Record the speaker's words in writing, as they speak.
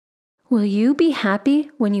Will you be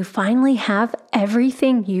happy when you finally have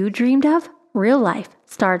everything you dreamed of? Real life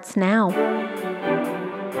starts now.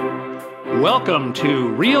 Welcome to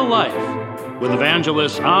Real Life with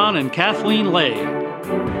evangelists Ann and Kathleen Lay,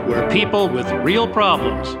 where people with real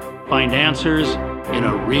problems find answers in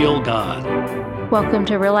a real God. Welcome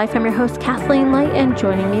to Real Life. I'm your host, Kathleen Lay, and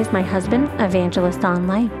joining me is my husband, Evangelist Ann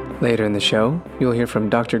Lay. Later in the show, you'll hear from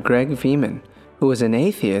Dr. Greg Viehman, who was an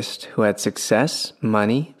atheist who had success,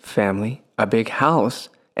 money, family, a big house,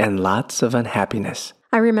 and lots of unhappiness.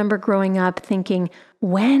 I remember growing up thinking,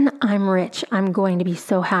 when I'm rich, I'm going to be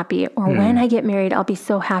so happy. Or when I get married, I'll be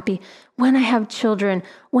so happy. When I have children,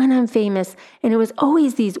 when I'm famous. And it was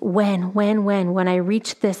always these when I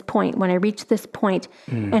reach this point.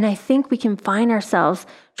 And I think we can find ourselves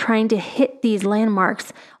trying to hit these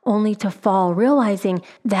landmarks only to fall, realizing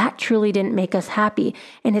that truly didn't make us happy.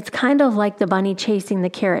 And it's kind of like the bunny chasing the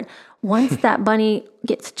carrot. Once that bunny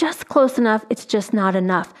gets just close enough, it's just not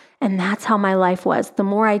enough. And that's how my life was. The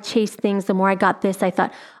more I chased things, the more I got this, I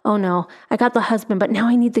thought, oh no, I got the husband, but now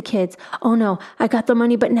I need the kids. Oh no, I got the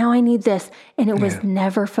money, but now I need this. And it was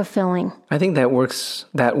never fulfilling. I think that works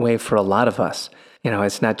that way for a lot of us. You know,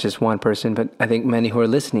 it's not just one person, but I think many who are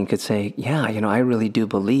listening could say, yeah, I really do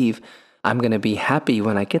believe I'm going to be happy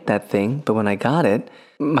when I get that thing. But when I got it,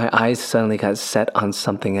 my eyes suddenly got set on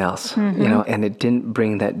something else, and it didn't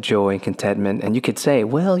bring that joy and contentment. And you could say,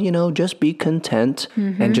 well, just be content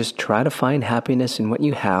and just try to find happiness in what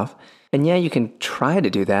you have. And yeah, you can try to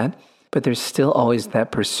do that, but there's still always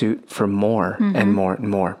that pursuit for more and more and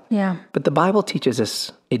more. Yeah. But the Bible teaches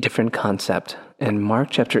us a different concept. And Mark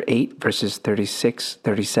chapter 8, verses 36,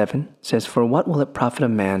 37 says, "For what will it profit a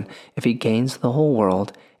man if he gains the whole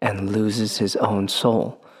world and loses his own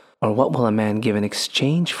soul? Or what will a man give in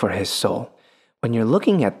exchange for his soul?" When you're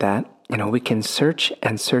looking at that, we can search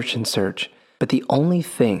and search and search. But the only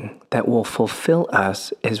thing that will fulfill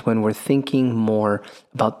us is when we're thinking more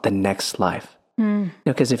about the next life.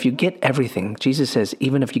 Because if you get everything, Jesus says,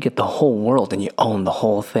 even if you get the whole world and you own the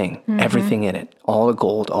whole thing, everything in it, all the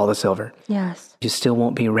gold, all the silver, yes, you still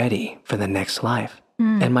won't be ready for the next life.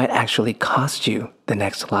 It might actually cost you the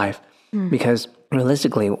next life. Because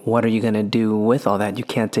realistically, what are you going to do with all that? You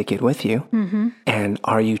can't take it with you. And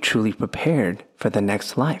are you truly prepared for the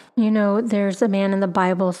next life? There's a man in the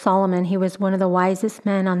Bible, Solomon. He was one of the wisest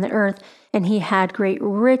men on the earth, and he had great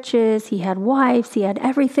riches. He had wives. He had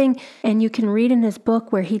everything. And you can read in his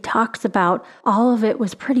book where he talks about all of it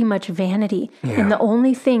was pretty much vanity. Yeah. And the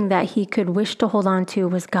only thing that he could wish to hold on to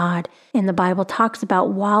was God. And the Bible talks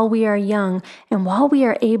about while we are young and while we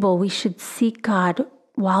are able, we should seek God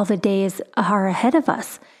while the days are ahead of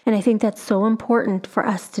us. And I think that's so important for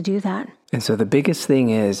us to do that. And so the biggest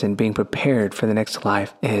thing is in being prepared for the next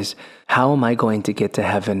life is, how am I going to get to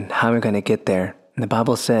heaven? How am I going to get there? And the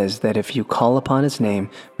Bible says that if you call upon his name,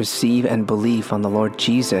 receive and believe on the Lord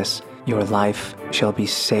Jesus, your life shall be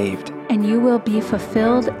saved. And you will be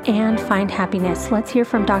fulfilled and find happiness. Let's hear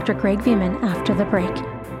from Dr. Greg Viehman after the break.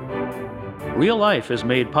 Real Life is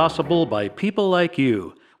made possible by people like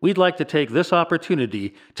you. We'd like to take this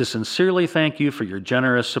opportunity to sincerely thank you for your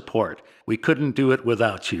generous support. We couldn't do it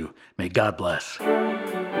without you. May God bless.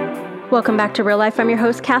 Welcome back to Real Life. I'm your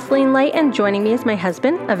host, Kathleen Lay, and joining me is my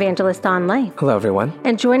husband, Evangelist Ann Lay. Hello, everyone.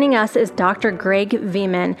 And joining us is Dr. Greg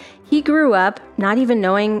Viehman. He grew up not even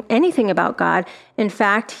knowing anything about God. In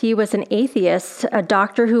fact, he was an atheist, a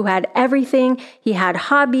doctor who had everything. He had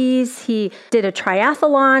hobbies. He did a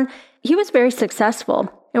triathlon. He was very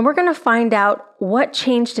successful. And we're going to find out what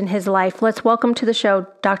changed in his life. Let's welcome to the show,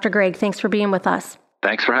 Dr. Greg. Thanks for being with us.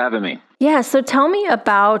 Thanks for having me. Yeah, so tell me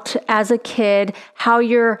about, as a kid, how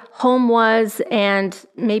your home was, and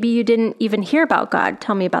maybe you didn't even hear about God.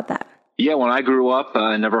 Tell me about that. Yeah, when I grew up,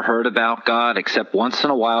 I never heard about God except once in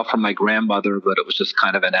a while from my grandmother, but it was just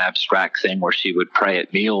kind of an abstract thing where she would pray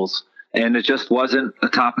at meals. And it just wasn't a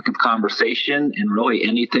topic of conversation, and really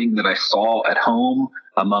anything that I saw at home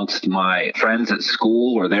amongst my friends at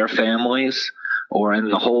school or their families or in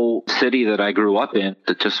the whole city that I grew up in,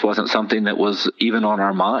 that just wasn't something that was even on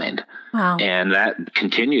our mind. Wow. And that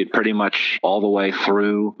continued pretty much all the way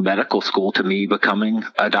through medical school to me becoming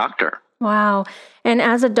a doctor. Wow. And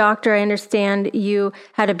as a doctor, I understand you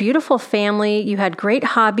had a beautiful family, you had great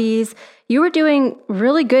hobbies, you were doing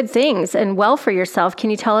really good things and well for yourself. Can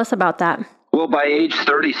you tell us about that? Well, by age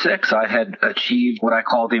 36, I had achieved what I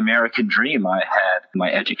call the American dream. I had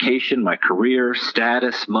my education, my career,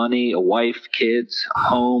 status, money, a wife, kids, a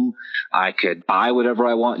home. I could buy whatever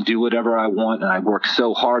I want, do whatever I want, and I worked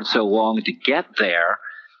so hard, so long to get there.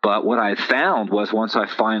 But what I found was once I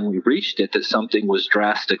finally reached it, that something was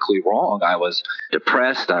drastically wrong. I was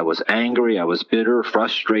depressed. I was angry. I was bitter,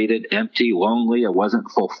 frustrated, empty, lonely. I wasn't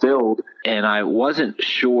fulfilled. And I wasn't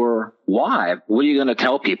sure why. What are you going to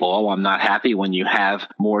tell people? Oh, I'm not happy when you have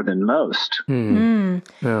more than most.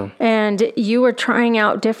 Yeah. And you were trying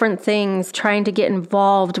out different things, trying to get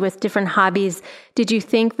involved with different hobbies. Did you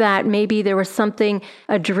think that maybe there was something,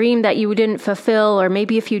 a dream that you didn't fulfill, or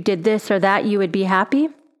maybe if you did this or that, you would be happy?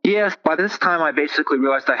 Yes, by this time I basically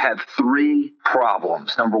realized I had 3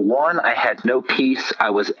 problems. Number 1, I had no peace. I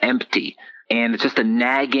was empty. And it's just a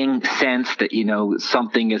nagging sense that,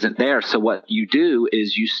 something isn't there. So what you do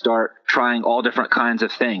is you start trying all different kinds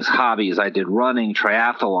of things, hobbies. I did running,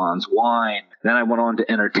 triathlons, wine. Then I went on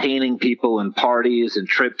to entertaining people and parties and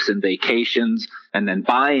trips and vacations, and then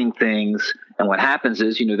buying things. And what happens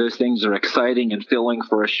is, those things are exciting and filling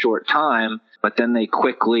for a short time, but then they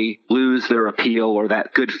quickly lose their appeal or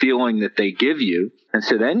that good feeling that they give you. And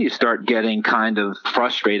so then you start getting kind of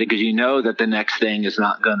frustrated because you know that the next thing is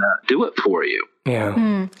not going to do it for you.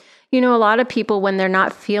 Yeah. A lot of people, when they're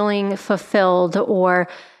not feeling fulfilled or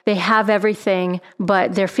they have everything,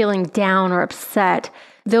 but they're feeling down or upset,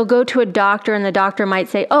 they'll go to a doctor and the doctor might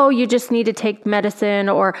say, oh, you just need to take medicine,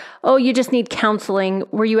 or, oh, you just need counseling.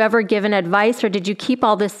 Were you ever given advice, or did you keep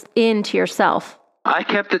all this in to yourself? I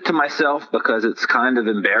kept it to myself because it's kind of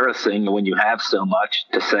embarrassing when you have so much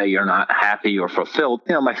to say you're not happy or fulfilled.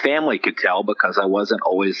 My family could tell because I wasn't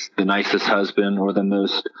always the nicest husband or the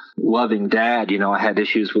most loving dad. I had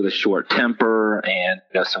issues with a short temper and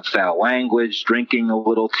some foul language, drinking a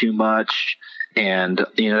little too much. And,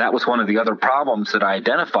 that was one of the other problems that I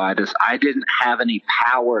identified is I didn't have any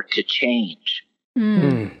power to change.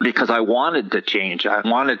 Because I wanted to change. I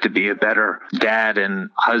wanted to be a better dad and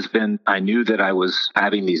husband. I knew that I was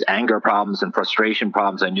having these anger problems and frustration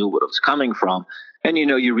problems. I knew what it was coming from. And,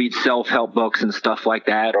 you read self-help books and stuff like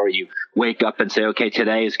that, or you wake up and say, okay,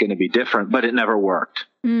 today is going to be different, but it never worked.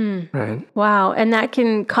 Right. Wow. And that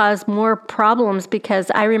can cause more problems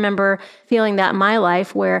because I remember feeling that in my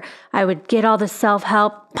life where I would get all the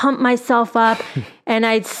self-help, pump myself up, and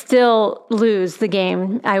I'd still lose the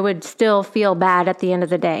game. I would still feel bad at the end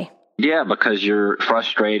of the day. Yeah, because you're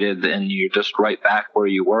frustrated and you're just right back where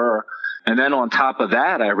you were. And then on top of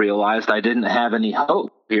that, I realized I didn't have any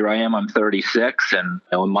hope. Here I am, I'm 36, and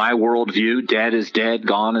in my worldview, dead is dead,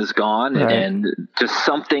 gone is gone. Right. And just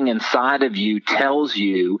something inside of you tells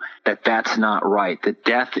you that that's not right, that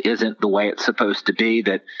death isn't the way it's supposed to be,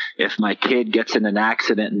 that if my kid gets in an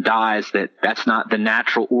accident and dies, that's not the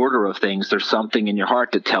natural order of things. There's something in your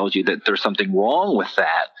heart that tells you that there's something wrong with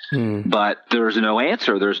that. But there's no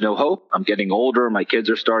answer. There's no hope. I'm getting older. My kids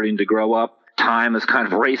are starting to grow up. Time is kind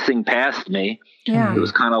of racing past me. Yeah. It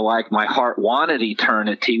was kind of like my heart wanted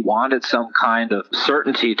eternity, wanted some kind of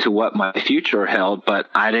certainty to what my future held, but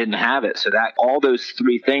I didn't have it. So that all those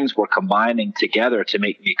 3 things were combining together to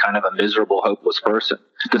make me kind of a miserable, hopeless person,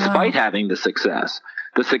 despite having the success.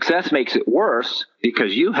 The success makes it worse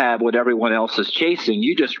because you have what everyone else is chasing.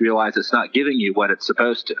 You just realize it's not giving you what it's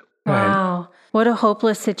supposed to. Wow. What a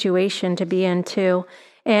hopeless situation to be in, too.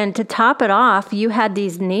 And to top it off, you had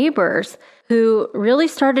these neighbors who really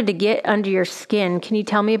started to get under your skin. Can you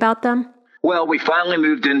tell me about them? Well, we finally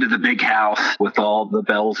moved into the big house with all the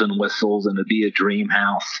bells and whistles and it'd be a dream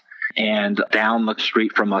house. And down the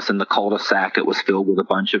street from us in the cul-de-sac, it was filled with a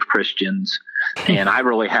bunch of Christians. And I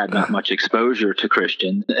really had not much exposure to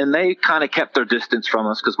Christians. And they kind of kept their distance from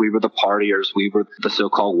us because we were the partiers. We were the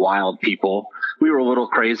so-called wild people. We were a little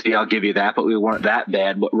crazy, I'll give you that, but we weren't that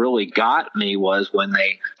bad. What really got me was when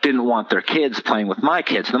they didn't want their kids playing with my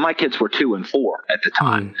kids. And my kids were 2 and 4 at the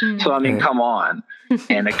time. So, I mean, come on.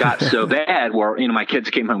 And it got so bad where, my kids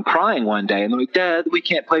came home crying one day and they're like, Dad, we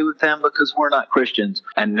can't play with them because we're not Christians.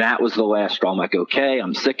 And that was the last straw. I'm like, okay,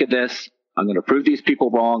 I'm sick of this. I'm going to prove these people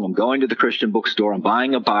wrong. I'm going to the Christian bookstore. I'm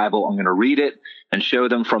buying a Bible. I'm going to read it and show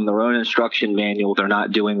them from their own instruction manual they're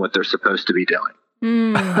not doing what they're supposed to be doing.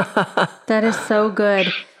 That is so good.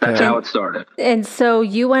 That's how it started. And so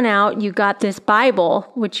you went out, you got this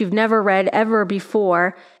Bible, which you've never read ever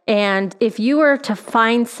before. And if you were to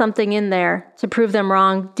find something in there to prove them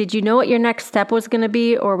wrong, did you know what your next step was going to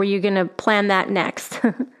be, or were you going to plan that next?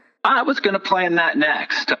 I was going to plan that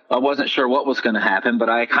next. I wasn't sure what was going to happen, but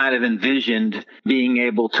I kind of envisioned being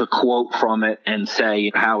able to quote from it and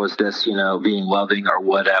say, how is this, being loving or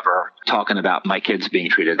whatever, talking about my kids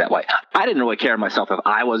being treated that way. I didn't really care myself if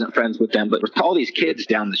I wasn't friends with them, but there were all these kids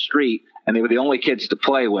down the street, and they were the only kids to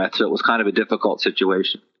play with, so it was kind of a difficult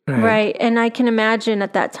situation. Right. And I can imagine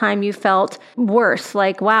at that time you felt worse.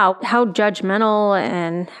 Like, wow, how judgmental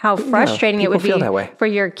and how frustrating it would be for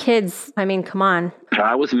your kids. I mean, come on.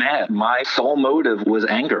 I was mad. My sole motive was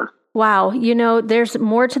anger. Wow. There's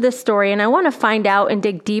more to this story, and I want to find out and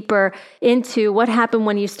dig deeper into what happened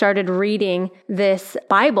when you started reading this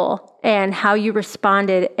Bible and how you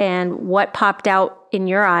responded and what popped out in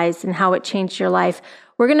your eyes and how it changed your life.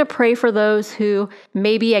 We're going to pray for those who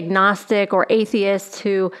may be agnostic or atheists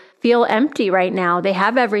who feel empty right now. They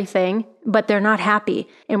have everything, but they're not happy.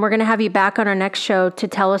 And we're going to have you back on our next show to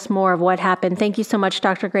tell us more of what happened. Thank you so much,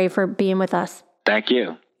 Dr. Gray, for being with us. Thank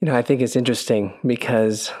you. I think it's interesting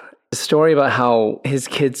because the story about how his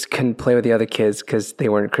kids couldn't play with the other kids because they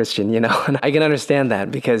weren't Christian, and I can understand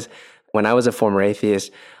that because when I was a former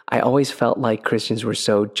atheist, I always felt like Christians were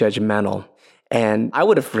so judgmental. And I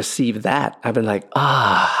would have received that. I've been like,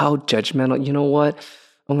 how judgmental. You know what?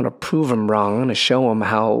 I'm going to prove him wrong. I'm going to show him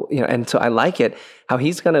how, and so I like it, how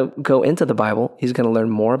he's going to go into the Bible. He's going to learn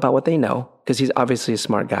more about what they know because he's obviously a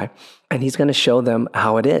smart guy. And he's going to show them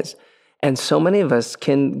how it is. And so many of us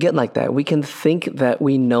can get like that. We can think that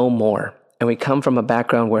we know more. And we come from a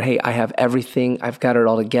background where, hey, I have everything. I've got it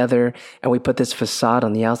all together. And we put this facade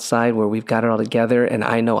on the outside where we've got it all together. And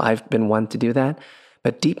I know I've been one to do that.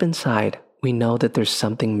 But deep inside, we know that there's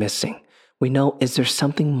something missing. We know, is there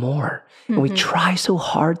something more? Mm-hmm. And we try so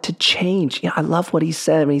hard to change. I love what he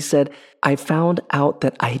said. He said, I found out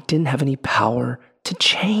that I didn't have any power to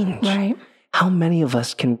change. Right. How many of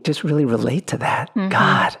us can just really relate to that? Mm-hmm.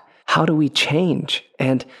 God, how do we change?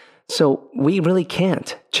 And so we really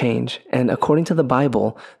can't change. And according to the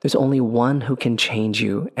Bible, there's only one who can change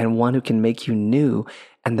you and one who can make you new,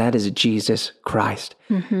 and that is Jesus Christ.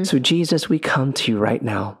 Mm-hmm. So Jesus, we come to you right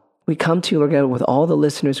now. We come to you, Lord God, with all the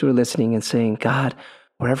listeners who are listening and saying, God,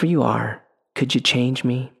 wherever you are, could you change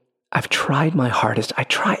me? I've tried my hardest. I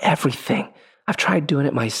try everything. I've tried doing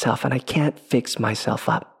it myself, and I can't fix myself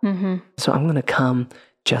up. Mm-hmm. So I'm going to come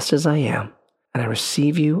just as I am, and I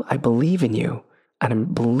receive you. I believe in you, and I'm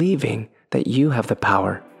believing that you have the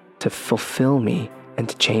power to fulfill me and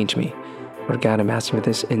to change me. Lord God, I'm asking for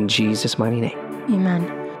this in Jesus' mighty name.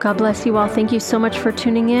 Amen. God bless you all. Thank you so much for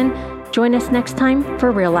tuning in. Join us next time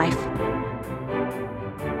for Real Life.